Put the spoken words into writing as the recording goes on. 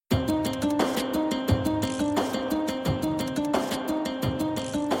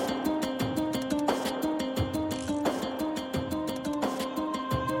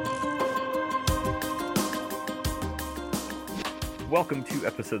welcome to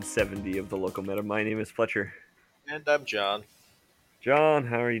episode 70 of the Local Meta. My name is Fletcher. And I'm John. John,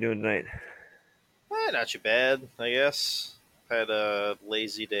 how are you doing tonight? Not too bad, I guess. Had a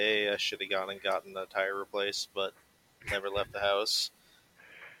lazy day. I should have gone and gotten a tire replaced, but never left the house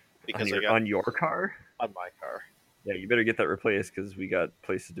because On your car? on my car. Yeah, you better get that replaced because we got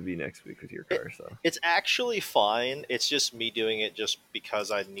places to be next week with your car. It's actually fine. It's just me doing it just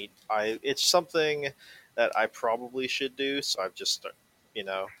because it's something that I probably should do, so I've just,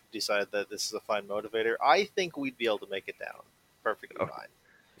 decided that this is a fine motivator. I think we'd be able to make it down perfectly fine.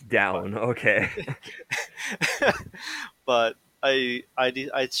 Down, okay. But I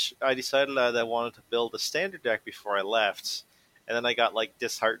decided that I wanted to build a standard deck before I left, and then I got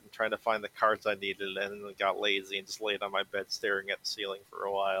disheartened trying to find the cards I needed, and then got lazy and just laid on my bed staring at the ceiling for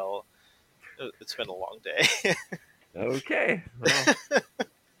a while. It's been a long day. Okay.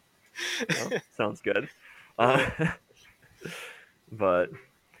 Well, sounds good. But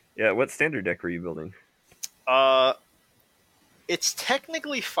yeah, what standard deck were you building? It's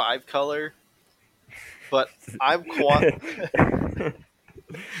technically 5-color, but I'm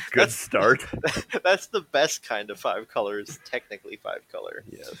Good start. That's the best kind of 5 colors. Technically 5-color.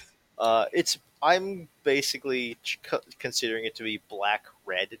 Yes. I'm basically considering it to be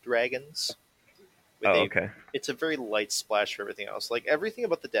black-red dragons. Okay. It's a very light splash for everything else. Like everything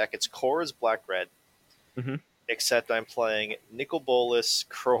about the deck, its core is black-red. Mm-hmm. Except I'm playing Nicol Bolas,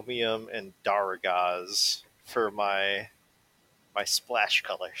 Chromium, and Daragaz for my splash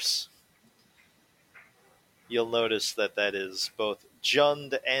colors. You'll notice that is both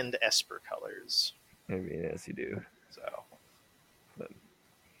Jund and Esper colors. I mean, yes, you do. So, But,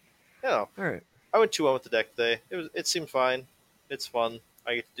 all right. I went 2-1 with the deck today. It seemed fine. It's fun.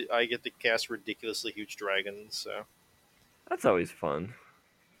 I get to cast ridiculously huge dragons. So That's always fun.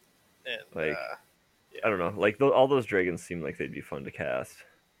 and Yeah. yeah. I don't know. All those dragons seem like they'd be fun to cast.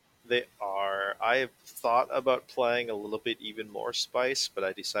 They are. I have thought about playing a little bit even more spice, but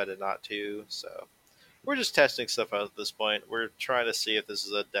I decided not to. So we're just testing stuff out at this point. We're trying to see if this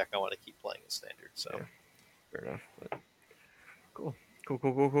is a deck I want to keep playing in standard. So yeah, fair enough. But cool.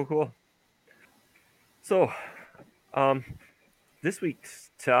 So, this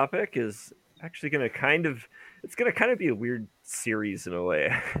week's topic is actually going to kind of be a weird series in a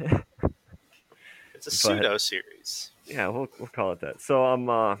way. it's a pseudo series. Yeah, we'll call it that.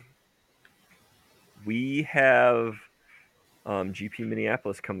 So, we have GP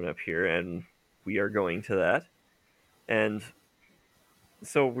Minneapolis coming up here, and we are going to that. And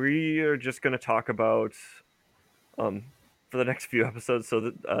so we are just going to talk about for the next few episodes.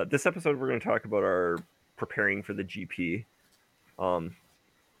 So this episode we're going to talk about our preparing for the GP, and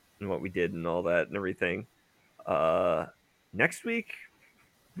what we did and all that and everything. Next week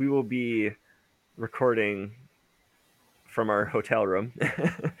we will be recording from our hotel room,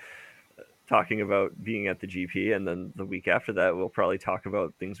 talking about being at the GP, and then the week after that we'll probably talk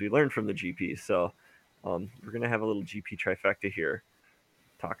about things we learned from the GP. So we're going to have a little GP trifecta here,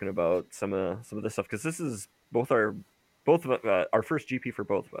 talking about some of the stuff, because this is our first GP for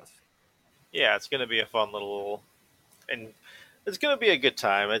both of us. Yeah, it's going to be a fun little, and it's going to be a good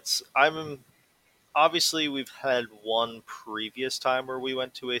time. Obviously we've had one previous time where we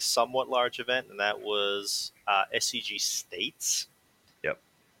went to a somewhat large event, and that was SCG States. Yep.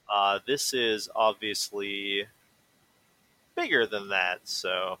 This is obviously bigger than that,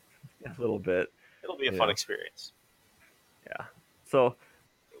 so a little bit. It'll be a fun experience. Yeah. So,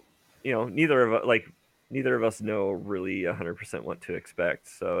 neither of us know really 100% what to expect.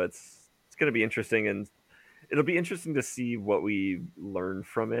 So it's going to be interesting, and it'll be interesting to see what we learn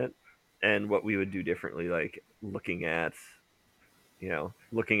from it and what we would do differently. Like looking at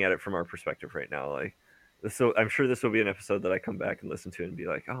it from our perspective right now. So I'm sure this will be an episode that I come back and listen to and be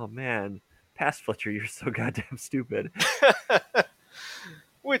like, oh man, past Fletcher, you're so goddamn stupid.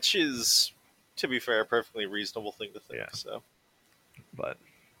 Which is, to be fair, a perfectly reasonable thing to think. Yeah. So, but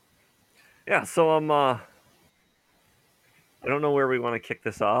yeah, so I don't know where we want to kick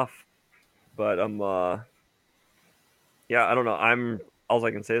this off, but I don't know. All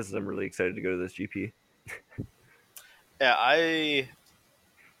I can say is I'm really excited to go to this GP. Yeah,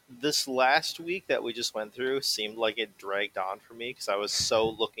 this last week that we just went through seemed like it dragged on for me because I was so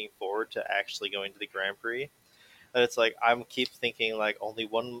looking forward to actually going to the Grand Prix. And it's like I'm keep thinking like only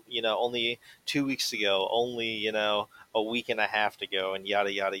 2 weeks ago, only a week and a half to go, and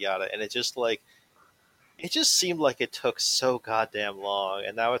yada yada yada. And it just seemed like it took so goddamn long.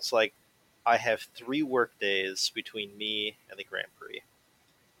 And now it's like I have 3 work days between me and the Grand Prix,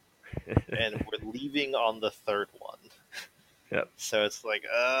 and we're leaving on the 3rd one. Yep. So it's like,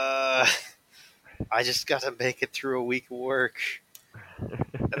 I just got to make it through a week of work.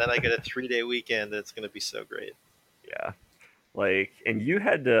 and then I get a 3-day weekend. That's going to be so great. Yeah. Like, and you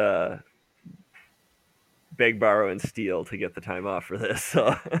had to beg, borrow, and steal to get the time off for this.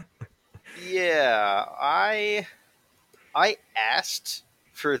 So, Yeah, I asked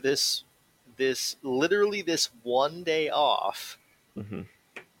for this literally this 1 day off hmm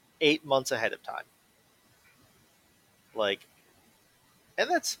 8 months ahead of time. Like, and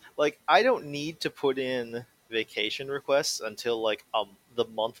that's like I don't need to put in vacation requests until like the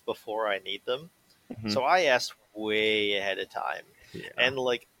month before I need them. hmm So I asked way ahead of time. yeah, And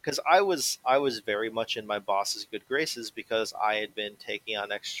like cuz I was very much in my boss's good graces because I had been taking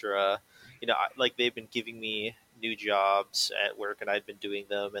on extra, like they've been giving me new jobs at work and I'd been doing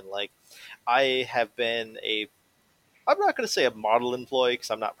them, and like I have been a I'm not going to say a model employee because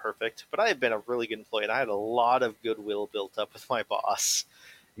I'm not perfect, but I have been a really good employee and I had a lot of goodwill built up with my boss.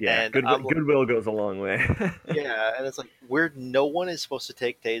 yeah. And I'm Goodwill goes a long way. Yeah, and it's like where no one is supposed to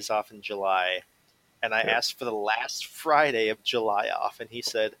take days off in July, and I Yep. asked for the last Friday of July off, and he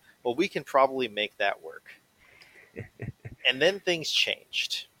said, "Well, we can probably make that work." And then things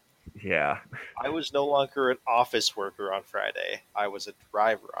changed. Yeah. I was no longer an office worker on Friday. I was a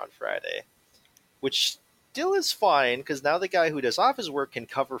driver on Friday, which still is fine because now the guy who does office work can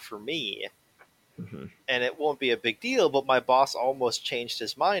cover for me, hmm and it won't be a big deal. But my boss almost changed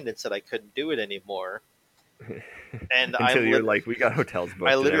his mind and said I couldn't do it anymore. And Until you're like, we got hotels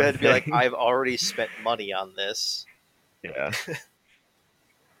I booked and literally had to be like, everything. I've already spent money on this. Yeah.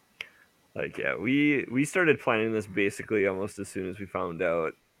 Like, yeah, we started planning this basically almost as soon as we found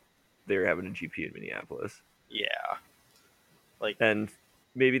out they were having a GP in Minneapolis. Yeah, like And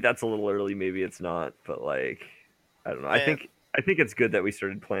maybe that's a little early, maybe it's not, but like, I don't know. man, I think it's good that we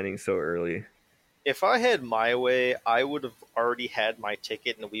started planning so early. if I had my way, I would have already had my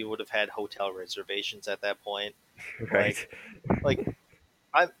ticket and we would have had hotel reservations at that point. Like, Right? like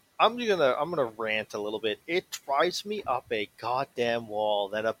I'm I'm gonna rant a little bit. It drives me up a goddamn wall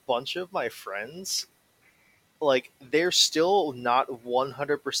that a bunch of my friends, like, they're still not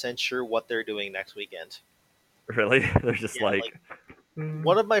 100% sure what they're doing next weekend. Really? They're just Yeah, like, like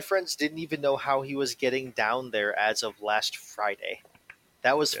one of my friends didn't even know how he was getting down there as of last Friday.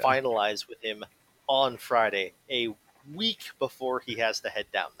 That was yeah. finalized with him on Friday, a week before he has to head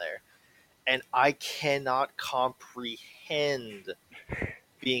down there. And I cannot comprehend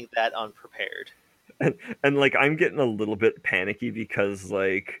being that unprepared. And like, I'm getting a little bit panicky because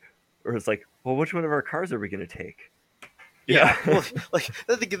like, or it's like, well, which one of our cars are we going to take? Yeah, Yeah. well, like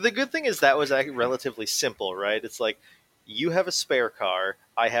the good thing is that was actually relatively simple, right? It's like you have a spare car,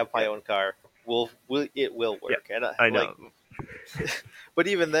 I have my yeah. own car. It will Yeah. work, and I like, know. but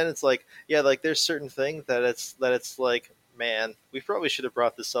even then, it's like, yeah, like there's certain things that it's like, man, we probably should have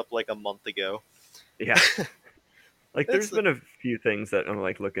brought this up like a month ago. Yeah. Like, there's It's been a few things that I'm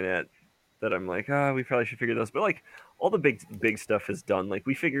like looking at that I'm like, ah, we probably should figure those. But like, all the big stuff is done. Like,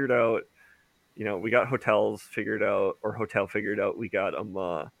 we figured out, we got hotels figured out, or hotel figured out. We got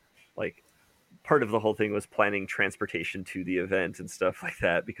like, part of the whole thing was planning transportation to the event and stuff like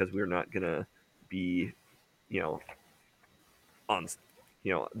that because we are not gonna be, you know, on,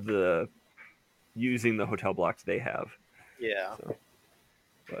 the using the hotel blocks they have. yeah, So,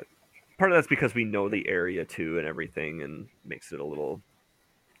 but part of that's because we know the area too and everything, and makes it a little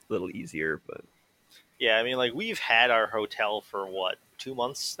easier. But yeah. I mean, like we've had our hotel for what 2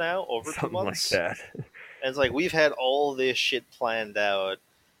 months now, over two something like months, that. and it's like we've had all this shit planned out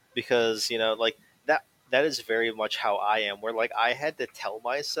because like that is very much how I am. Where like I had to tell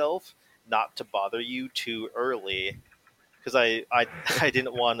myself not to bother you too early because I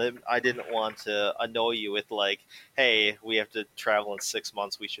didn't want to annoy you with like, hey, we have to travel in 6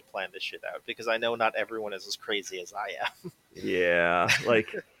 months. We should plan this shit out because I know not everyone is as crazy as I am. Yeah,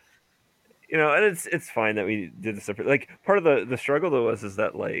 like, and it's fine that we did this separate. Like, part of the struggle though was is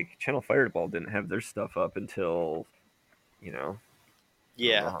that like Channel Fireball didn't have their stuff up until, you know I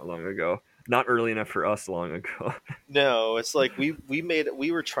don't know Yeah. how long ago. Not early enough for us long ago. No, it's like we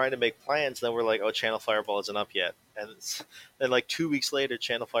were trying to make plans, and then we're like, oh, Channel Fireball isn't up yet, and then like 2 weeks later,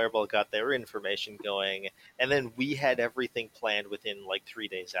 Channel Fireball got their information going, and then we had everything planned within like 3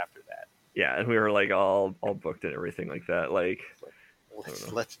 days after that. Yeah, and we were like all booked and everything like that. Like, It's like, I don't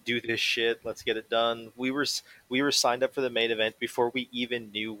know. let's do this shit. Let's get it done. We were signed up for the main event before we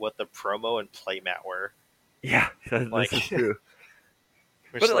even knew what the promo and playmat were. Yeah, this is Like true.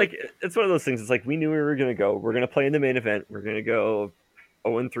 we're But just like, like, it's one of those things. It's like we knew we were gonna go. We're gonna play in the main event. We're gonna go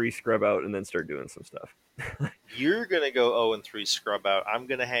 0-3 scrub out, and then start doing some stuff. you're gonna go 0-3 scrub out. I'm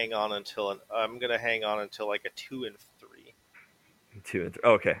gonna hang on until like a 2-3. 2-3.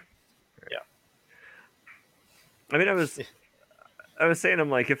 Okay. Yeah. I mean, I was. I was saying, I'm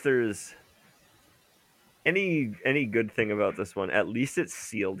like, if there's any good thing about this one, at least it's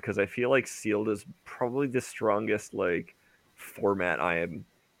sealed because I feel like sealed is probably the strongest like format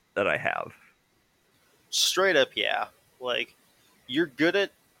I have. Straight up, yeah. Like you're good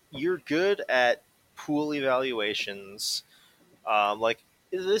at you're good at pool evaluations. Like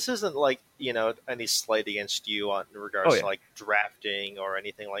this isn't like any slight against you on in Oh regards to yeah. like drafting or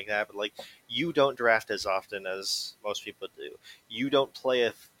anything like that, but like you don't draft as often as most people do. You don't play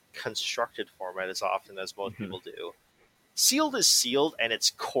a constructed format as often as most Hmm. people do. Sealed is sealed, and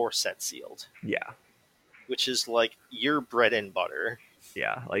it's core set sealed, Yeah. which is like your bread and butter.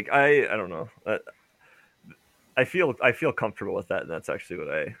 Yeah. Like I don't know. I feel comfortable with that, and that's actually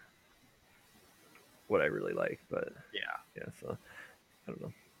what I really like. But Yeah. yeah, so I don't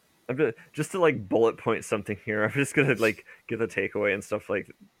know. Just to like bullet point something here. I'm just gonna like give a takeaway and stuff.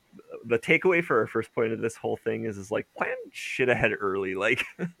 Like the takeaway for our first point of this whole thing is like plan shit ahead early. Like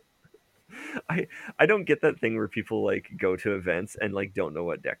I I don't get that thing where people like go to events and like don't know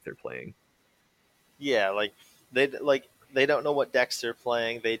what deck they're playing. Yeah, they don't know what decks they're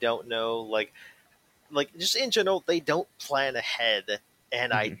playing. They don't know like just in general they don't plan ahead,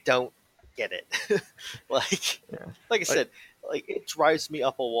 and I Hmm. don't get it. like Yeah. like I Like said, like it drives me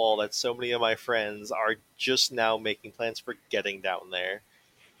up a wall that so many of my friends are just now making plans for getting down there.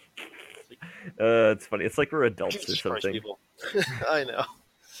 It's like, it's funny. It's like we're adults or Jesus Christ, something. people. I know.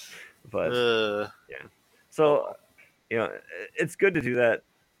 But Uh, yeah. oh So well. it's good to do that,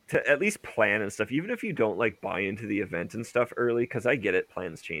 to at least plan and stuff, even if you don't like buy into the event and stuff early. Because I get it,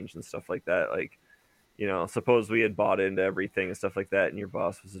 plans change and stuff like that. Like suppose we had bought into everything and stuff like that, and your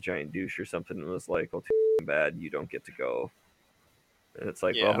boss was a giant douche or something, and was like, "Well, too bad, you don't get to go." And it's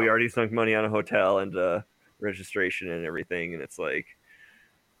like, well, we Yeah. already sunk money on a hotel and registration and everything, and it's like,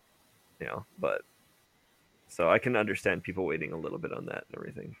 but so I can understand people waiting a little bit on that and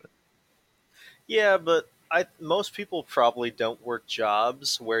everything. But Yeah, but I most people probably don't work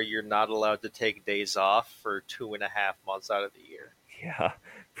jobs where you're not allowed to take days off for 2.5 months out of the year. yeah,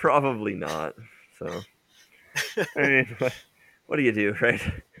 probably not. So I mean, what do you do, right?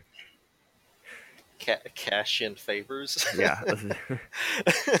 Cash in favors. Yeah,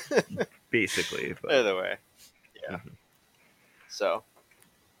 basically. But Either way, yeah. mhm, So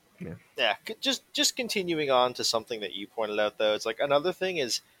yeah, yeah, just continuing on to something that you pointed out though, it's like another thing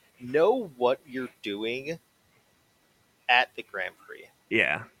is know what you're doing at the Grand Prix.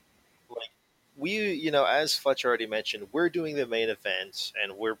 yeah, Like as Fletcher already mentioned, we're doing the main event,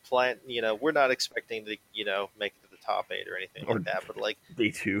 and we're not expecting to make it to the top eight or anything like or that. But like,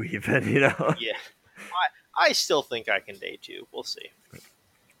 day two even. yeah, I still think I can day two. We'll see.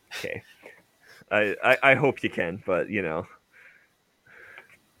 Okay, I hope you can, but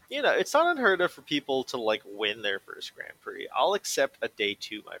It's not unheard of for people to like win their first Grand Prix. I'll accept a day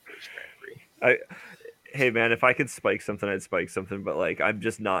two my first Grand Prix. I hey man, if I could spike something, I'd spike something, but like I'm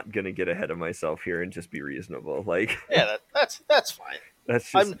just not gonna get ahead of myself here and just be reasonable. Like Yeah, that's fine.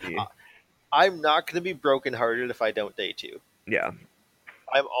 that's I'm just me. I'm not going to be brokenhearted if I don't day two. Yeah, I'm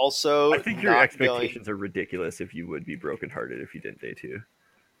I also think your not going expectations are ridiculous if you would be brokenhearted if you didn't day two.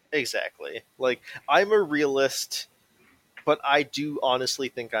 exactly like I'm a realist, but I do honestly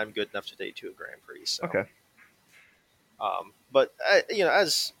think I'm good enough to day two a Grand Prix. So, Okay. but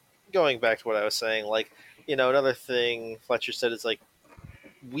as going back to what I was saying, like another thing Fletcher said is like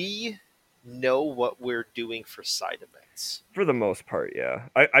we know what we're doing for side events. For the most part, yeah.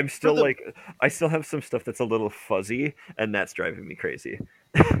 I'm For still the like I still have some stuff that's a little fuzzy, and that's driving me crazy.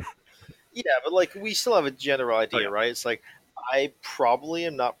 Yeah, but like we still have a general Oh idea, yeah. right? It's like I probably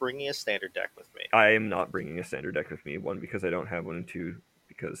am not bringing a standard deck with me. I am not bringing a standard deck with me. One, because I don't have one, and two,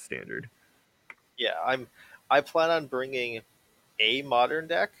 because standard. Yeah, I plan on bringing a modern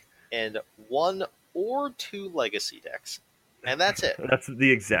deck and one or two legacy decks, and that's it. That's the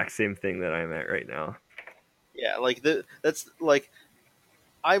exact same thing that I'm at right now. Yeah, like that's like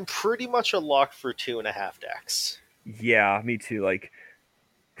I'm pretty much a lock for 2.5 decks. Yeah, me too. Like,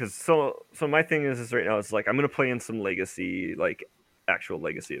 because so my thing is right now it's like I'm gonna play in some legacy, like actual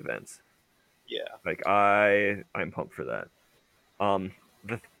legacy events. Yeah, Like I'm pumped for that.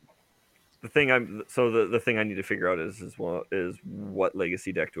 The the thing I need to figure out is what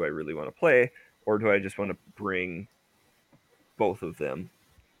legacy deck do I really want to play, or do I just want to bring both of them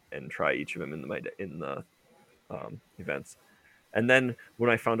and try each of them in the events. And then when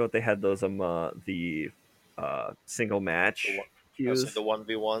I found out they had those the single the one match I was saying the queues,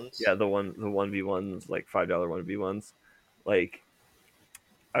 1v1s. yeah, the 1v1s, like $5 1v1s, like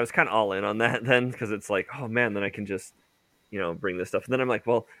I was kind of all in on that then, because it's like, oh man, then I can just bring this stuff. And then I'm like,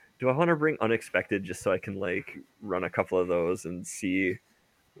 well, do I want to bring unexpected just so I can like run a couple of those and see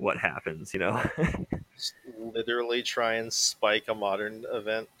what happens? Just literally try and spike a modern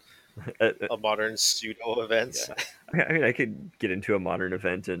event, Uh, a modern pseudo event. yeah. I mean, I could get into a modern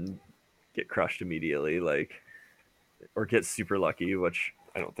event and get crushed immediately, like, or get super lucky, which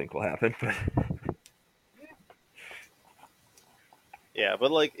I don't think will happen. But Yeah,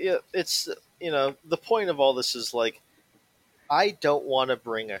 but like, it's the point of all this is like, I don't want to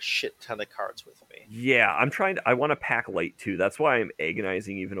bring a shit ton of cards with me. yeah, I'm trying to. I want to pack light too. That's why I'm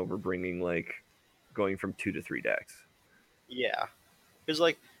agonizing even over bringing like going from 2 to 3 decks. Yeah, because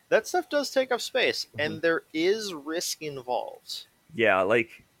like that stuff does take up space, Mhm. and there is risk involved. Yeah,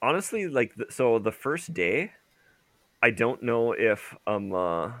 like honestly, like so the first day, I don't know if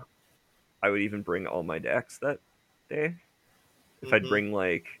I would even bring all my decks that day. If I'd Hmm. bring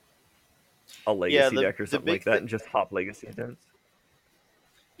like a Yeah, legacy deck or the something big like that thing. and just hop legacy events.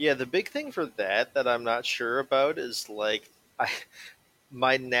 Yeah, the big thing for that I'm not sure about is like I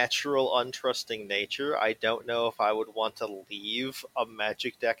my natural untrusting nature. I don't know if I would want to leave a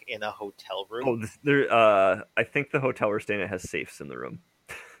magic deck in a hotel Oh, room. I think the hotel we're staying at has safes in the room.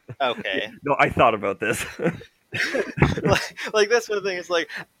 Yeah, Okay, no, I thought about this. like that's the thing. It's like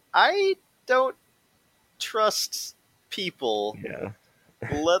I don't trust people, Yeah,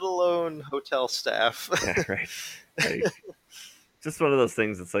 let alone hotel staff. yeah, right. Like just one of those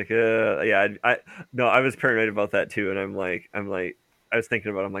things. It's like, yeah, no, I was paranoid about that too, and I was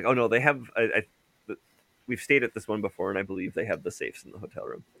thinking about. It, I'm like, oh no, they have. We've stayed at this one before, and I believe they have the safes in the hotel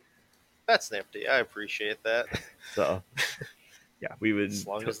room. That's nifty. I appreciate that. So yeah, we As would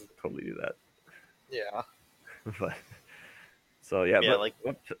long as totally do that. yeah, But so yeah, yeah. but Like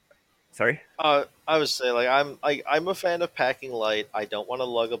sorry. I was saying, like I'm a fan of packing light. I don't want to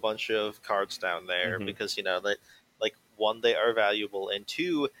lug a bunch of cards down there Hmm. because that like one they are valuable and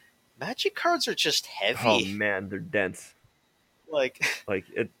two, magic cards are just Oh heavy. man, they're dense. Like Like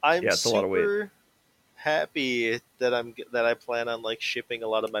it. I'm Yeah, it's a lot of weight. super happy that I plan on like shipping a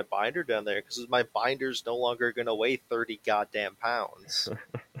lot of my binder down there because my binder's no longer going to weigh 30 goddamn pounds,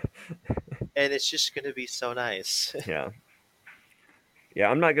 and it's just going to be so nice. Yeah, yeah.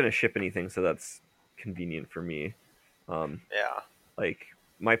 I'm not gonna ship anything, so that's convenient for me. Um, Yeah. like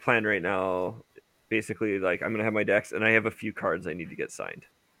my plan right now, basically, like I'm gonna have my decks, and I have a few cards I need to get signed.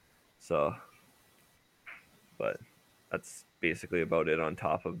 So, but that's basically about it. On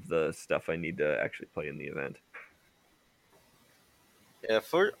top of the stuff I need to actually play in the event. Yeah,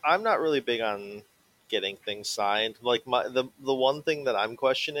 for I'm not really big on getting things signed. Like the one thing that I'm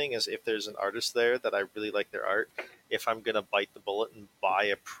questioning is if there's an artist there that I really like their art, if I'm gonna bite the bullet and buy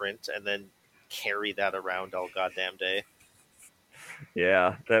a print and then carry that around all goddamn day.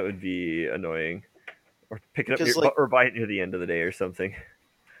 Yeah, that would be annoying. Or pick it up Because like or buy it near the end of the day or something.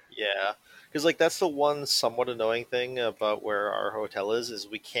 yeah, because like that's the one somewhat annoying thing about where our hotel is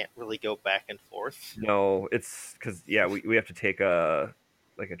we can't really go back and forth. No, it's because yeah, we have to take a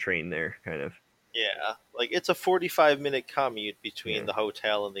like a train there, kind of. Yeah, like it's a 45-minute commute between Yeah, the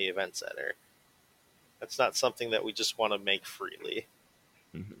hotel and the event center. That's not something that we just want to make freely.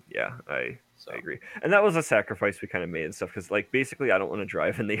 yeah, I So agree. And that was a sacrifice we kind of made and stuff because like basically I don't want to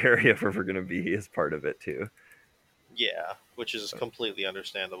drive in the area where we're gonna be as part of it too. yeah, which is completely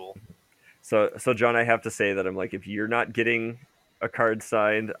understandable. So John, I have to say that I'm like if you're not getting a card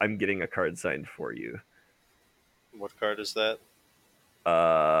signed, I'm getting a card signed for you. What card is that?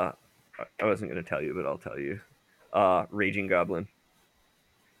 Uh, I wasn't gonna tell you, but I'll tell you. Raging Goblin.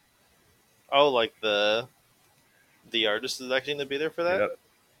 Oh, like the artist is actually going to be there for that. Yeah,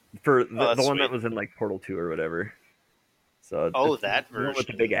 for Oh, the that's one that sweet. was in like Portal 2 or whatever. So Oh, it's that the one with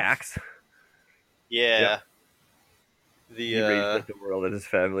the big version. axe. Yep. Yeah. He The raged at the world and his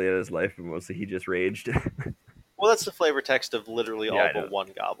family and his life, but mostly he just raged. well, that's the flavor text of literally Yeah, all I but know.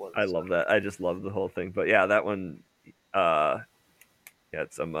 one goblin. I So love that. I just love the whole thing. But yeah, that one. Uh, yeah,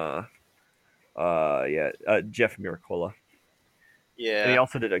 it's yeah, Jeff Miracola, and he yeah,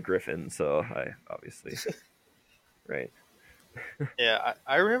 also did a Griffin. So I obviously right. yeah.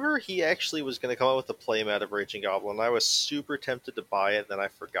 I remember he actually was going to come out with a playmat of Raging Goblin. I was super tempted to buy it, and then I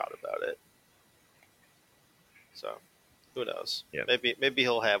forgot about it. So who knows? Yeah, Maybe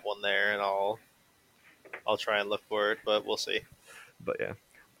he'll have one there, and I'll try and look for it, but we'll see. but yeah,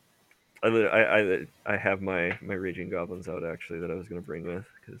 I have my Raging Goblins out actually that I was gonna bring with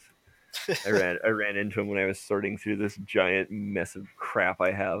because I ran into him when I was sorting through this giant mess of crap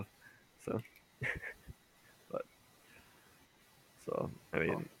I have. So, but I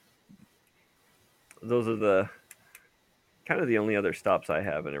Oh, mean, those are the kind of the only other stops I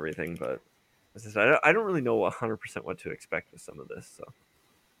have and everything. But I don't really know 100% what to expect with some of this. So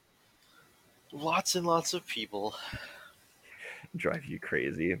Lots and lots of people. Drive you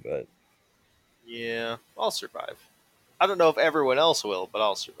crazy, but Yeah, I'll survive. I don't know if everyone else will, but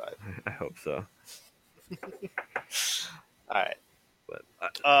I'll survive. I hope so. All right. But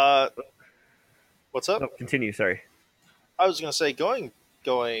Uh, what's up? no, continue. Sorry. I was gonna say going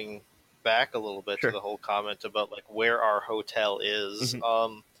back a little bit to Sure. the whole comment about like where our hotel is. hmm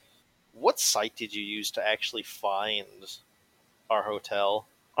What site did you use to actually find our hotel?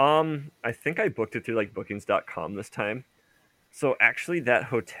 I think I booked it through like bookings.com this time. So actually, that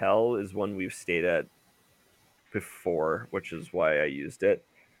hotel is one we've stayed at before, which is why I used it.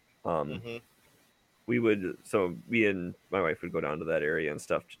 Um, Hmm. we would so me and my wife would go down to that area and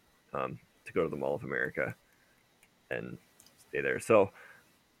stuff to go to the Mall of America and stay there. So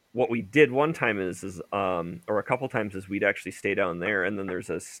what we did one time is or a couple times is we'd actually stay down there, and then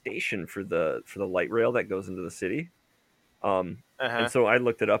there's a station for the light rail that goes into the city. Uh And huh. so I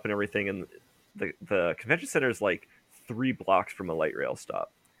looked it up and everything, and the convention center is like 3 blocks from a light rail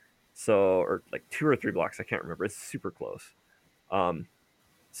stop. So or like 2 or 3 blocks, I can't remember. It's super close. Um,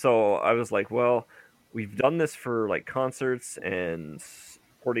 so I was like, well, we've done this for like concerts and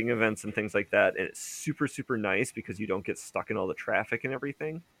sporting events and things like that, and it's super super nice because you don't get stuck in all the traffic and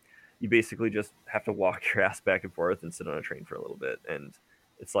everything. You basically just have to walk your ass back and forth and sit on a train for a little bit, and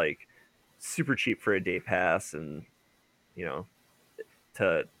it's like super cheap for a day pass, and you know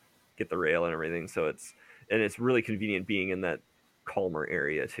to get the rail and everything. So it's really convenient being in that calmer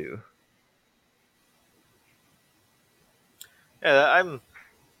area too. Yeah,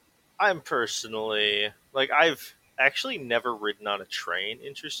 I'm personally like I've actually never ridden on a train.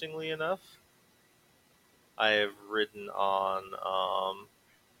 Interestingly enough, I have ridden on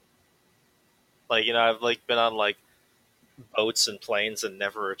like I've like been on like boats and planes and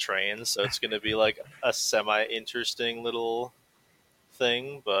never a train. So it's going to be like a semi interesting little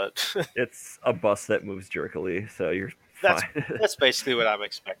thing, but It's a bus that moves jerkily, so you're that's fine. that's basically what I'm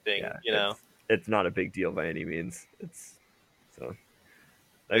expecting. Yeah, it's not a big deal by any means. It's so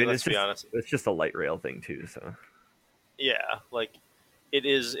I Like mean let's be honest. it's just a light rail thing too. So Yeah, like it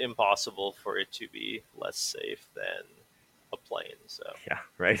is impossible for it to be less safe than a plane. So yeah,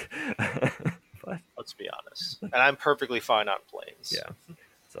 right. But let's be honest. And I'm perfectly fine on planes. yeah,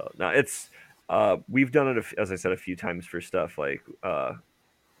 so now it's we've done it as I said a few times for stuff like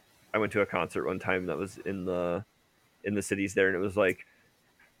I went to a concert one time that was in the cities there, and it was like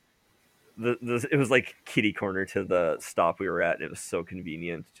the it was like kitty corner to the stop we were at, and it was so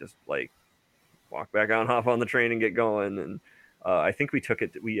convenient. Just like walk back on, hop on the train, and get going. And I think we took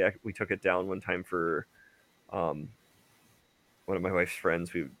it down one time for um, one of my wife's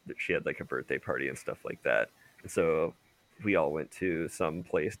friends. She had like a birthday party and stuff like that, and so we all went to some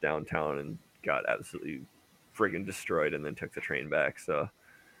place downtown and got absolutely friggin' destroyed, and then took the train back. So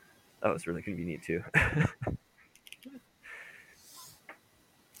that was really convenient too.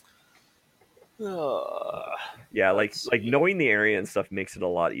 Uh, Yeah, let's like see. knowing the area and stuff makes it a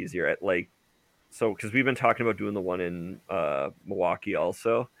lot easier. At like so because we've been talking about doing the one in Milwaukee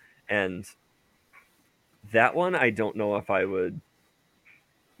also, and that one I don't know if I would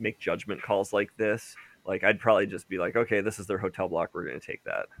make judgment calls like this. Like I'd probably just be like, okay, this is their hotel block. We're going to take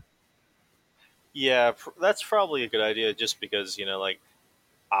that. Yeah, that's probably a good idea. Just because like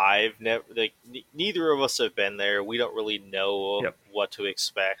I've never like neither of us have been there. We don't really know Yep. what to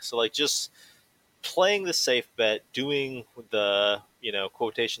expect. So like just playing the safe bet, doing the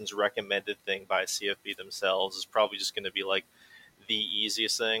quotations recommended thing by CFB themselves is probably just going to be like the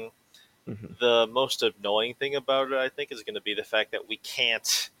easiest thing. hmm The most annoying thing about it, I think, is going to be the fact that we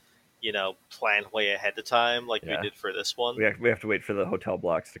can't, plan way ahead of time like we Yeah. did for this one. We have to wait for the hotel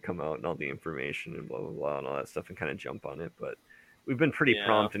blocks to come out and all the information and blah blah blah and all that stuff and kind of jump on it. But we've been pretty Yeah,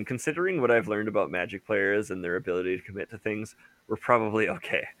 prompt, and considering what I've learned about Magic players and their ability to commit to things, we're probably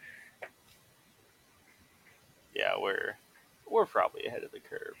okay. yeah, we're probably ahead of the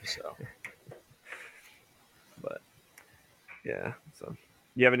curve. So, But yeah, so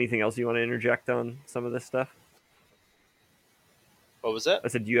you have anything else you want to interject on some of this stuff? what was that? I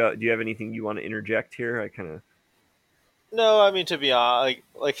said, do you have anything you want to interject here? I kind of No, I mean to be honest,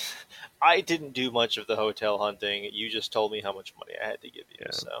 like I didn't do much of the hotel hunting. You just told me how much money I had to give you.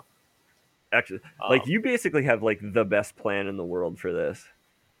 yeah. So, Actually, like um, you basically have like the best plan in the world for this.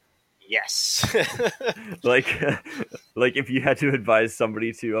 yes. Like, like if you had to advise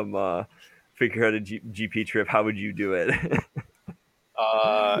somebody to figure out a GP trip, how would you do it?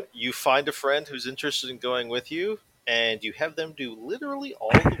 You find a friend who's interested in going with you, and you have them do literally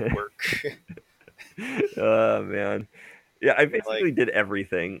all the work. Oh man, yeah, I Like, basically did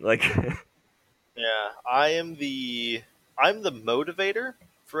everything. Like, yeah, I'm the motivator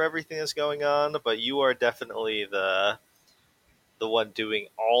for everything that's going on, but you are definitely the one doing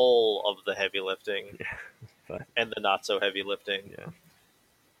all of the heavy lifting Yeah, but and the not so heavy lifting, yeah,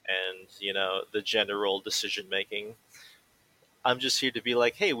 and the general decision making. I'm just here to be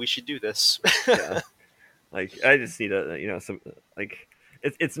like, hey, we should do this. yeah. Like I just need a some like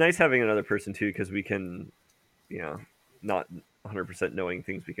it's nice having another person too because we can not 100% knowing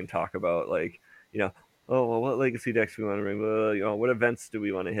things we can talk about like oh well what legacy decks we want to bring what events do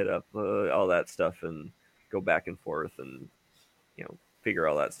we want to hit up all that stuff and go back and forth and figure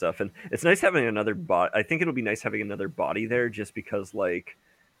all that stuff. And it's nice having another bot. I think it'll be nice having another body there, just because like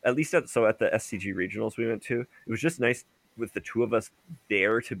at least at the SCG regionals we went to, it was just nice with the two of us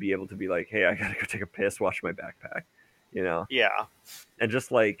there to be able to be like, hey, I gotta go take a piss, wash my backpack, you know, Yeah. and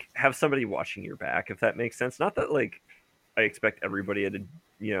just like have somebody watching your back, if that makes sense. Not that like I expect everybody at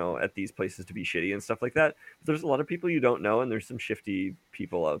at these places to be shitty and stuff like that. But there's a lot of people you don't know, and there's some shifty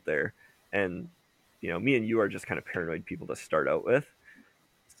people out there, and me and you are just kind of paranoid people to start out with.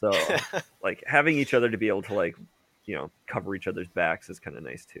 So, like having each other to be able to like, cover each other's backs is kind of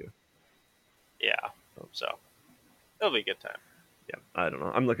nice too. Yeah. So, So it'll be a good time. yeah, I don't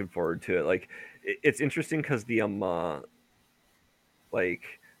know. I'm looking forward to it. Like, it's interesting because like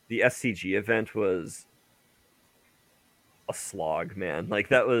the SCG event was a slog, man. Like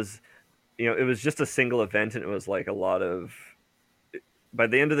that was, it was just a single event, and it was like a lot of. By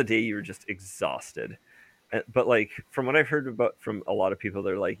the end of the day, you were just exhausted. But like from what I've heard about from a lot of people,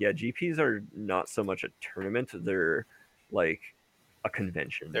 they're like, yeah, GPs are not so much a tournament; they're like a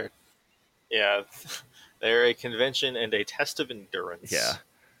convention. They're yeah, they're a convention and a test of Yeah, endurance.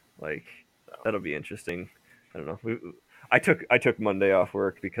 like So that'll be interesting. I don't know. I took Monday off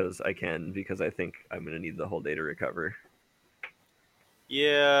work because I think I'm gonna need the whole day to recover.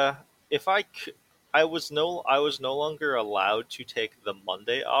 yeah, if I was no longer allowed to take the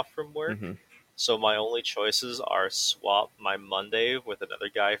Monday off from work. Hmm. So my only choices are swap my Monday with another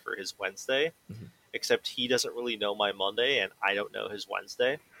guy for his Wednesday. Hmm. Except he doesn't really know my Monday and I don't know his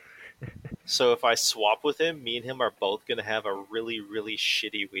Wednesday. So if I swap with him, me and him are both going to have a really, really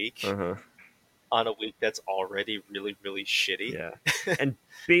shitty week Uh-huh. on a week that's already really, really shitty. Yeah. And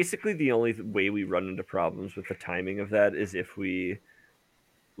basically the only way we run into problems with the timing of that is if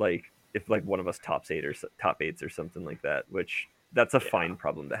like one of us top eights or something like that, which that's a Yeah. fine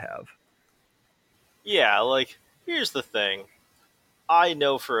problem to have. Yeah, like, here's the thing. I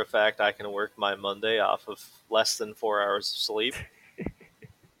know for a fact I can work my Monday off of less than 4 hours of sleep.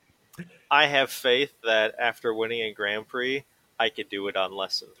 I have faith that after winning a Grand Prix, I could do it on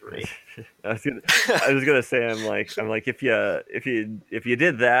less than three. I was gonna, I was gonna say I'm like if you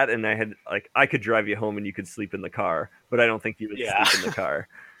did that and I had like I could drive you home and you could sleep in the car, but I don't think you would Yeah. sleep in the car.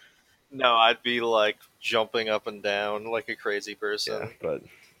 No, I'd be like jumping up and down like a crazy Yeah, person. but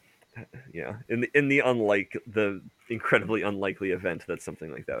yeah, in the incredibly unlikely event that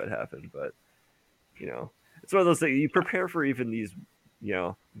something like that would happen, but it's one of those things you prepare for even these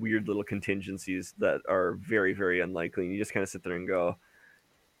weird little contingencies that are very very unlikely, and you just kind of sit there and go,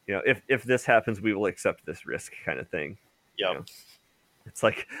 if this happens, we will accept this risk, kind of thing. You Yep. know, it's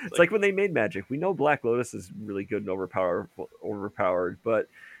like It's it's like, like when they made Magic. We know Black Lotus is really good and overpowered, but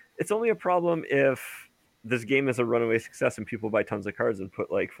it's only a problem if this game is a runaway success and people buy tons of cards and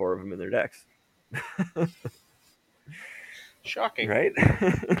put like four of them in their decks, shocking. right?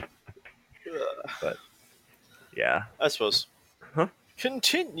 Ugh. But yeah, I suppose. huh?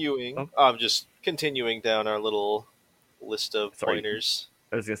 Continuing, Oh, I'm just continuing down our little list of sorry. pointers.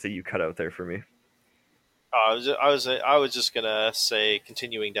 I was gonna say you cut out there for me. I was just gonna say,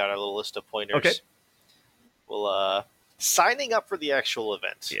 continuing down our little list of Okay. pointers. Well, signing up for the actual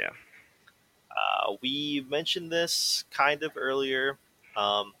event. Yeah. We mentioned this kind of earlier.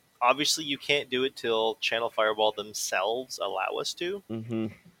 Obviously, you can't do it till Channel Fireball themselves allow us to, Mm-hmm.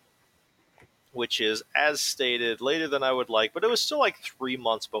 which is, as stated, later than I would like, but it was still like 3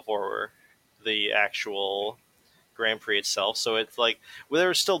 months before the actual Grand Prix itself. So it's like, well, there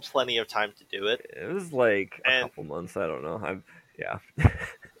was still plenty of time to do it. It was like a And couple months. I don't know. Yeah.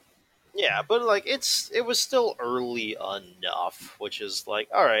 yeah, but like it was still early enough, which is like,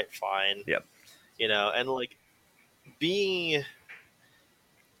 all right, fine, Yep. and like being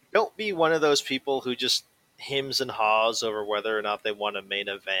don't be one of those people who just hems and haws over whether or not they want a main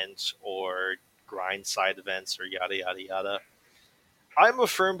event or grind side events or yada yada yada. I'm a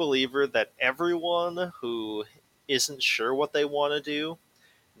firm believer that everyone who isn't sure what they want to do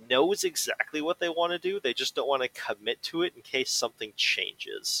knows exactly what they want to do. They just don't want to commit to it in case something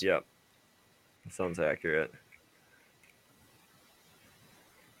changes. Yep. Sounds accurate.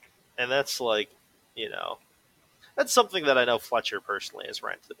 And that's like, you know, that's something that I know Fletcher personally has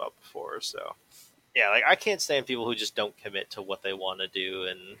ranted about before. So yeah, like I can't stand people who just don't commit to what they want to do.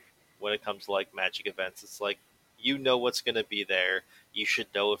 And when it comes to like Magic events, it's like you know what's going to be there. You should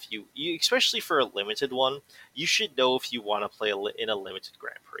know if you, especially for a limited one, you should know if you want to play in a limited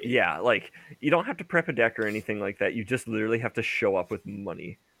Grand Prix. Yeah, like you don't have to prep a deck or anything like that. You just literally have to show up with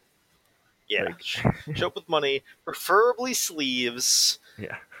money. Yeah, Like, show up with money, preferably sleeves,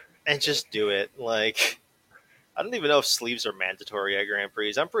 yeah, and just do it. Like I don't even know if sleeves are mandatory at Grand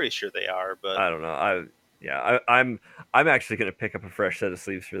Prix. I'm pretty sure they are, but I don't know. I'm actually gonna pick up a fresh set of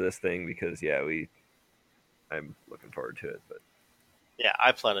sleeves for this thing because I'm looking forward to it. But yeah,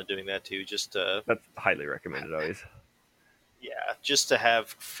 I plan on doing that too. Just to that's highly recommended always. yeah, just to have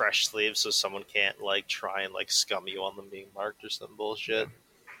fresh sleeves so someone can't like try and like scum you on them being marked or some Yeah, bullshit.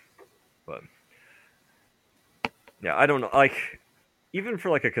 but yeah, I don't know. Like even for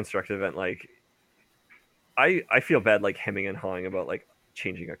like a constructed event, like I feel bad like hemming and hawing about like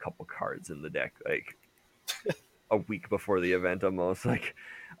changing a couple cards in the deck like a week before the event almost. Like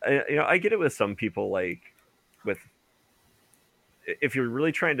I get it with some people like with if you're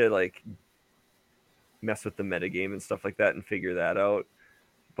really trying to like mess with the metagame and stuff like that and figure that out.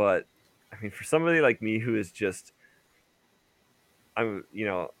 But I mean, for somebody like me who is just I'm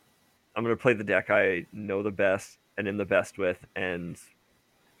I'm gonna play the deck I know the best and in the best with, and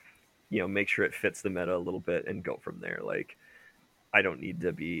make sure it fits the meta a little bit and go from there. Like I don't need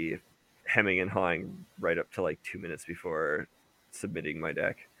to be hemming and hawing right up to like 2 minutes before submitting my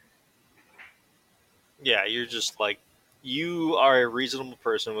deck. Yeah, you're just like you are a reasonable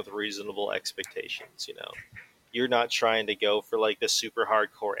person with reasonable expectations. You're not trying to go for like the super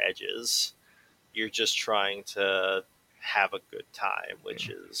hardcore edges. You're just trying to have a good time, which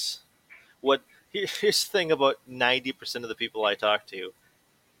Yeah. is what. Here's the thing about 90% of the people I talk to,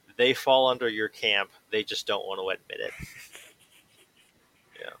 they fall under your camp. They just don't want to admit it.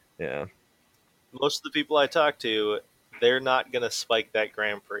 Yeah. Yeah. Most of the people I talk to, they're not gonna spike that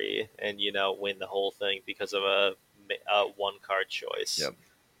Grand Prix and win the whole thing because of a one card choice. Yep.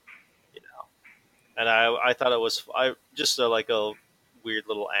 You know, and I thought it was I just like a weird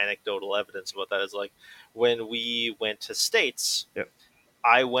little anecdotal evidence about that is like when we went to states, Yep.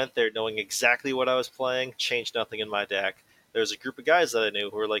 I went there knowing exactly what I was playing, changed nothing in my deck. There was a group of guys that I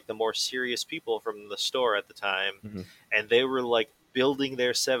knew who were like the more serious people from the store at the time, Hmm. and they were like building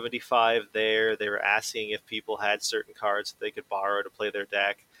their 75 there. They were asking if people had certain cards that they could borrow to play their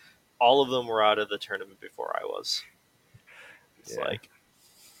deck. All of them were out of the tournament before I was. It's Yeah. like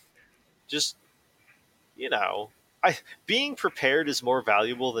just you know, I being prepared is more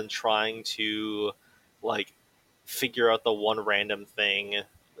valuable than trying to like figure out the one random thing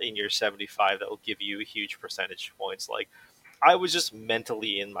in your 75 that will give you huge percentage points. Like I was just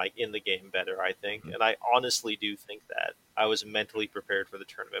mentally in the game better, I think, Mhm. and I honestly do think that I was mentally prepared for the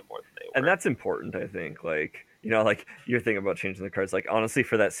tournament more than they And were. that's important, I think. Like, like your thing about changing the cards. Like, honestly,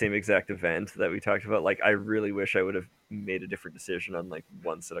 for that same exact event that we talked about, like, I really wish I would have made a different decision on like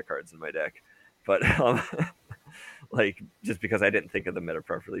one set of cards in my deck. But like, just because I didn't think of the meta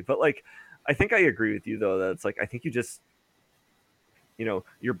properly. But like, I think I agree with you though that it's like I think you just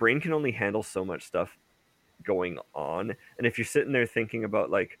your brain can only handle so much stuff going on, and if you're sitting there thinking about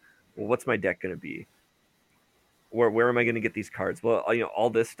like, well, what's my deck going to be? Where am I going to get these cards? Well, all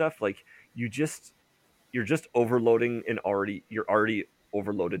this stuff like you just you're just overloading your already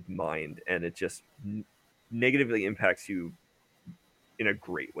overloaded mind, and it just negatively impacts you in a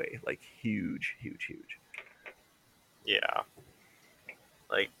great way, like huge, huge, huge. Yeah,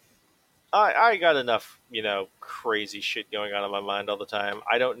 like I got enough, crazy shit going on in my mind all the time.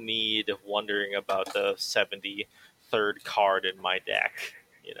 I don't need wondering about the 73rd card in my deck.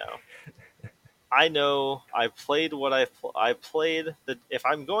 You know, I know I played what I played. If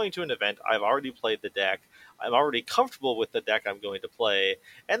I'm going to an event, I've already played the deck. I'm already comfortable with the deck I'm going to play,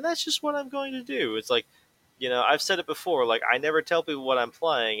 and that's just what I'm going to do. It's like, I've said it before. Like, I never tell people what I'm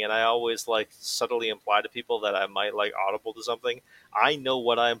playing, and I always like subtly imply to people that I might like audible to something. I know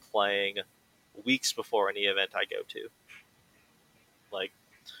what I'm playing weeks before any event I go to. Like,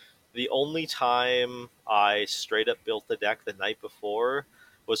 the only time I straight up built the deck the night before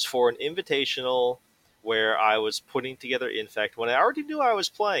was for an invitational where I was putting together Infect when I already knew I was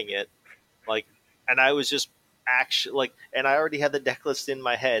playing it. Like, and I was just actually like, and I already had the deck list in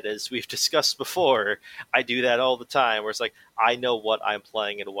my head as we've discussed before. I do that all the time where it's like, I know what I'm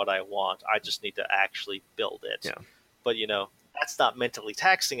playing and what I want. I just need to actually build it. Yeah. But, that's not mentally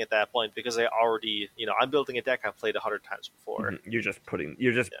taxing at that point because I already, I'm building a deck I've played 100 times before. You're just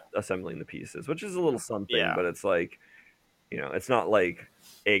Yeah. assembling the pieces, which is a little something, Yeah. but it's like it's not like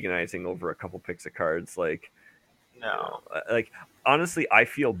agonizing over a couple picks of cards. Like No. Like honestly, I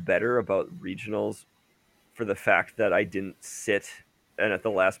feel better about regionals for the fact that I didn't sit and at the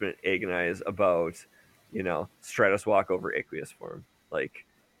last minute agonize about, Stratus Walk over Aqueous Form. Like,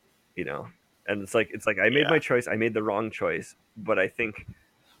 you know, and it's like I made Yeah. my choice. I made the wrong choice, but I think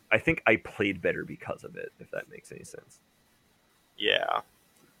I played better because of it, if that makes any sense. Yeah.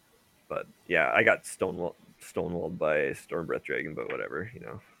 But yeah, I got stonewalled by Stormbreath Dragon, but whatever.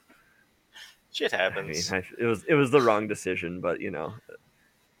 Shit I mean, happens. it was the wrong decision, but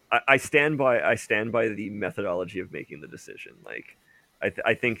I stand by the methodology of making the decision. Like,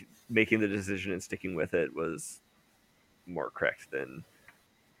 I think making the decision and sticking with it was more correct than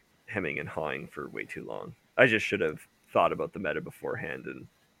hemming and hawing for way too long. I just should have thought about the meta beforehand and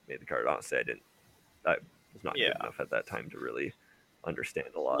made the card. Honestly, I didn't. I was not good Yeah. enough at that time to really understand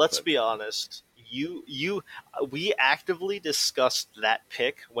a lot. Let's But be honest. We actively discussed that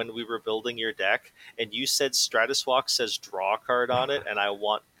pick when we were building your deck, and you said Stratus Walk says draw a card on it, and I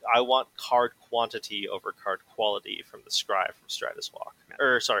want card quantity over card quality from the Scry from Stratus Walk,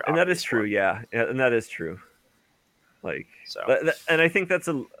 or sorry, and that is Aqueous true, Form. yeah, and that is true. Like, So and I think that's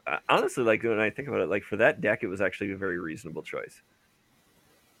honestly, like, when I think about it, like, for that deck, it was actually a very reasonable choice.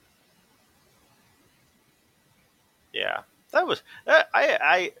 yeah, that was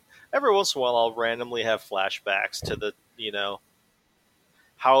I every once in a while I'll randomly have flashbacks to the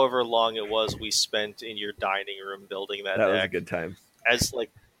however long it was we spent in your dining room building that That was a deck, good time. as like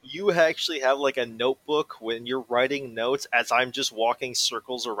you actually have like a notebook when you're writing notes as I'm just walking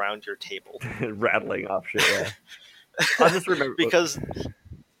circles around your table. Rattling off shit. Yeah, I'll just remember. Because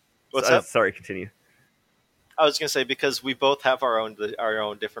what's up? Sorry, continue. I was gonna say because we both have our own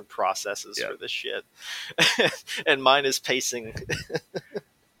different processes Yeah, for this shit, and mine is pacing.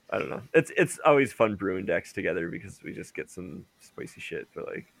 I don't know. It's always fun brewing decks together because we just get some spicy shit. But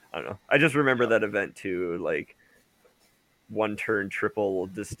like, I don't know. I just remember Yep. that event too. Like, one turn triple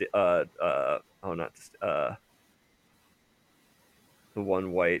oh, not the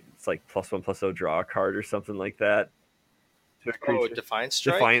one white. It's like +1/+0 draw a card or something like that to a Oh, creature. Defiant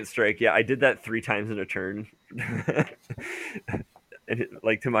Strike. Defiant Strike. Yeah, I did that 3 times in a turn. And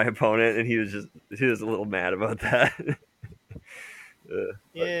like, to my opponent, and he was a little mad about that. But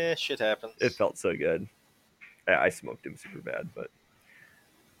Yeah, shit it happens felt so good. I smoked him super bad, but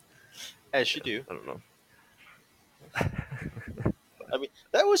as you yeah, do. I don't know. I mean,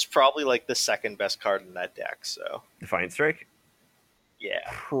 that was probably like the second best card in that deck. So Defiant Strike, yeah,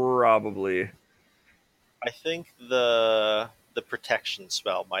 probably. I think the protection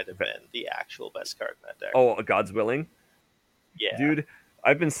spell might have been the actual best card in that deck. Oh, God's willing, Yeah. dude.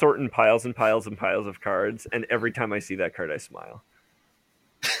 I've been sorting piles and piles and piles of cards, and every time I see that card, I smile.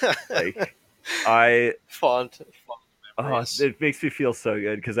 Like, I Font memories. it makes me feel so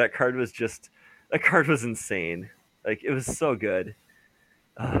good because that card was insane. Like, it was so good.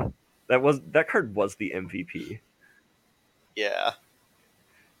 Uh, that card was the MVP. Yeah.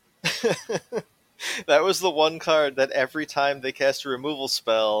 That was the one card that every time they cast a removal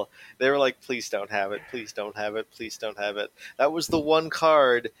spell, they were like, please don't have it, please don't have it, please don't have it. That was the one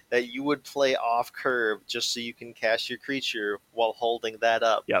card that you would play off curve just so you can cast your creature while holding that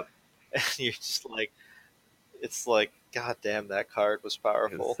up. Yep, And you're just like, it's like, god damn, that card was it was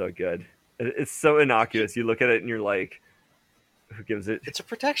powerful. so good. It's so innocuous. You look at it and you're like, who gives it? It's a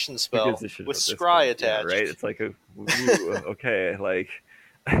protection Who gives spell a shit with about this scry card? Yeah, right. attached. It's like okay, like,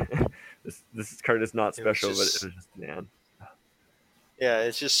 this card is not It was special, but it just, was just, man. yeah,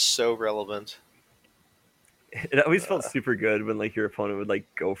 it's just so relevant. It always felt Uh, super good when, like, your opponent would, like,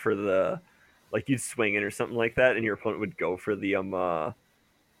 go for like, you'd swing in or something like that, and your opponent would go for the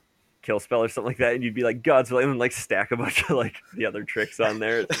kill spell or something like that, and you'd be like, God's willing, and like stack a bunch of like the other tricks on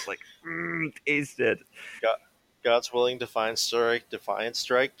there. It's just like, taste it. God, God's willing, Defiant Strike,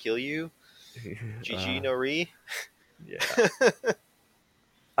 kill you. GG uh, no re. yeah,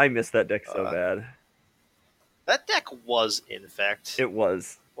 I miss that deck so Uh, bad. that deck was Infect. It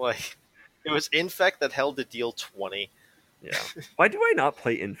was. Like, it was Infect that held to deal 20. Yeah. Why do I not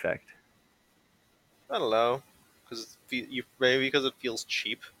play Infect? I don't know. Because maybe because it feels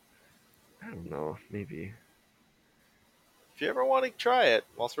cheap. I don't know. Maybe If you ever want to try it,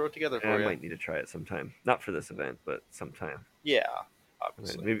 I'll throw it together I for you. might need to try it sometime. Not for this event, but sometime. Yeah,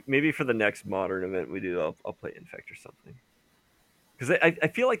 obviously. Maybe for the next modern event we do, I'll play Infect or something. Because I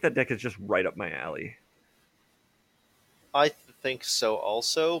feel like that deck is just right up my alley. I think so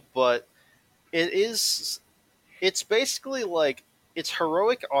also, but it is. It's basically like. It's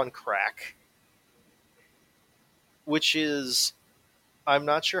heroic on crack, which is. I'm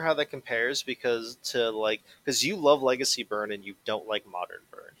not sure how that compares because you love Legacy Burn and you don't like Modern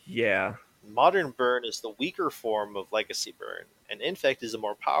Burn. Yeah. Modern burn is the weaker form of legacy burn, and infect is a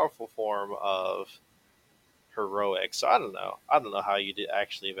more powerful form of heroic. So I don't know. I don't know how you did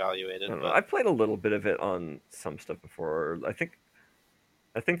actually evaluate I it, don't know. but I've played a little bit of it on some stuff before. I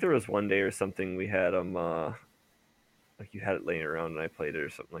think there was one day or something we had like you had it laying around and I played it or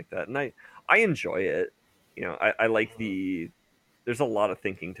something like that. And I enjoy it. I like mhm, there's a lot of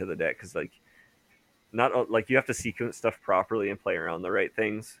thinking to the deck because like not like you have to sequence stuff properly and play around the right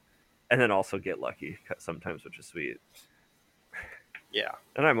things, and then also get lucky sometimes, which is sweet. yeah,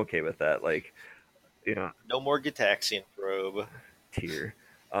 And I'm okay with that. Like you know, no more Gitaxian probe, tier.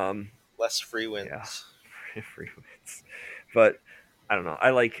 Um, less free yeah, wins. free wins. But I don't know. I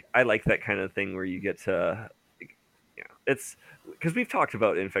like that kind of thing where you get to, it's because we've talked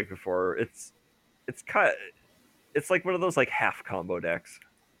about Infect before. It's kind of, it's like one of those like half combo decks,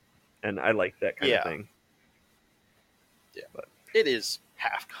 and I like that kind of Yeah, thing. yeah, But it is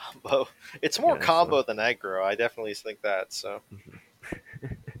half combo. It's more yeah, so combo than aggro. I definitely think that. So mhm.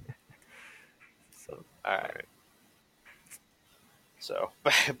 So all all right. right. So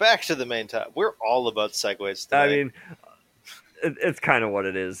back to the main topic. We're all about segues I today. mean, it's kind of what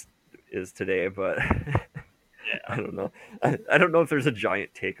it is today, but I Yeah. don't know. I don't know if there's a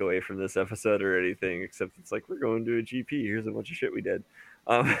giant takeaway from this episode or anything, except it's like we're going to a GP. Here's a bunch of shit we did.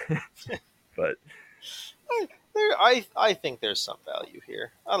 Um, but I think there's some value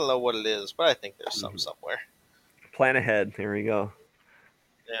here. I don't know what it is, but I think there's some mhm. somewhere. Plan ahead. There we go.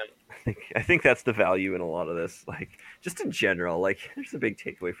 Yeah. I think that's the value in a lot of this. Like just in general, like there's a big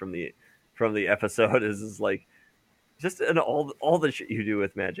takeaway from the episode is like just in all the shit you do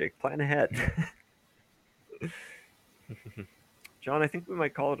with Magic. Plan ahead. John, I think we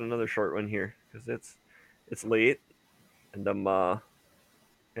might call it another short one here because it's late and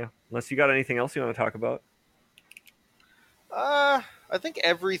yeah. Unless you got anything else you want to talk about. I think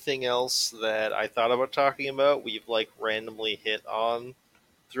everything else that I thought about talking about, we've like randomly hit on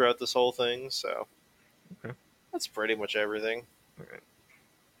throughout this whole thing. So Okay. that's pretty much everything. All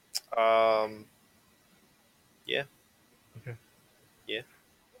right. Um, yeah, Okay. yeah,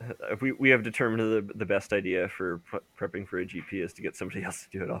 We have determined the best idea for prepping for a GP is to get somebody else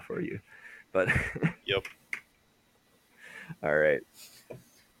to do it all for you. But yep. all right.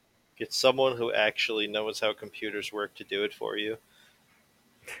 Get someone who actually knows how computers work to do it for you.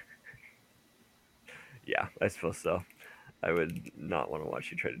 Yeah, I suppose so. I would not want to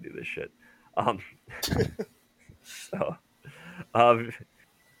watch you try to do this shit. Um, so, um,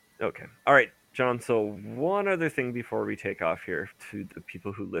 okay. All right, John. So, one other thing before we take off here to the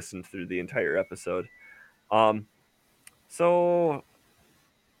people who listened through the entire episode. Um, so,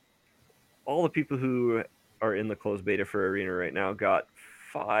 all the people who are in the closed beta for Arena right now got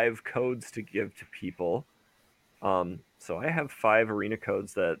 5 codes to give to people. So, I have 5 Arena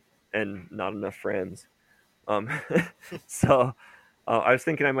codes and not enough friends. Um, so, I was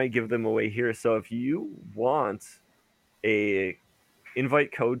thinking I might give them away here. So, if you want a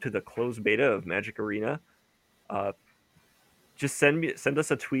invite code to the closed beta of Magic Arena, uh, just send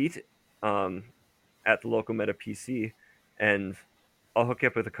us a tweet at the local meta PC, and I'll hook you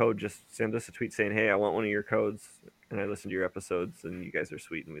up with a code. Just send us a tweet saying, "Hey, I want one of your codes, and I listened to your episodes, and you guys are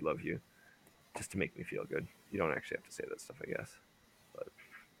sweet, and we love you." Just to make me feel good. You don't actually have to say that stuff, I guess. But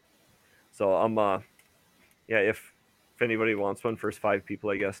so yeah, if anybody wants one, first 5 people,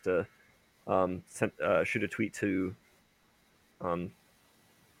 I guess, to shoot a tweet to um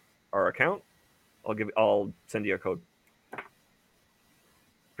our account. I'll send you a code.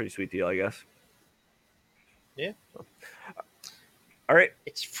 Pretty sweet deal, I guess. Yeah, So, all right,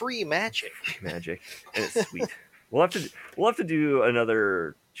 it's free magic. free magic, and it's sweet. We'll have to do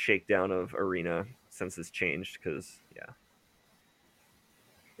another shakedown of Arena since it's changed because yeah,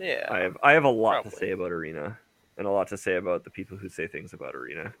 I Yeah, have I have a lot to probably. say about Arena and a lot to say about the people who say things about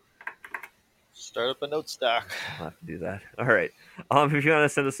Arena. Start up a note stock. I'll have to do that. All right. If you want to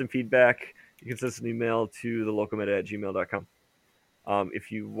send us some feedback, you can send us an email to thelocalmeta@gmail.com.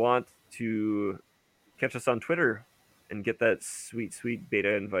 If you want to catch us on Twitter and get that sweet, sweet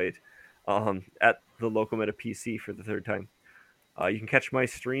beta invite at the local meta PC for the third time. You can catch my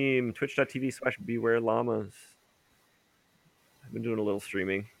stream, twitch.tv/beware llamas. I've been doing a little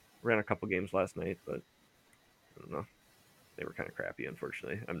streaming. Ran a couple games last night, but I don't know. They were kind of crappy,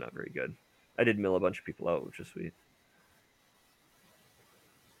 unfortunately. I'm not very good. I did mill a bunch of people out, which is sweet.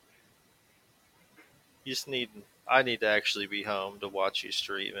 You just need. I need to actually be home to watch you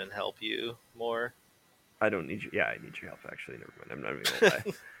stream and help you more. I don't need you. Yeah, I need your help, actually. Never mind. I'm not even going to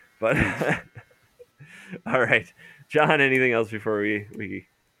lie. But, all right. John, anything else before we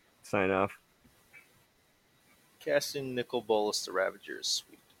sign off? Casting Nicol Bolas the Ravager is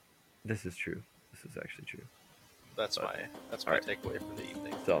sweet. This is true. This is actually true. That's But my that's all my right, takeaway for the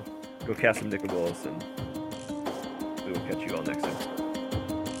evening. so go cast some Nicol Bolas, and we will catch you all next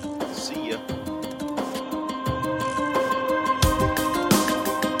time. See ya.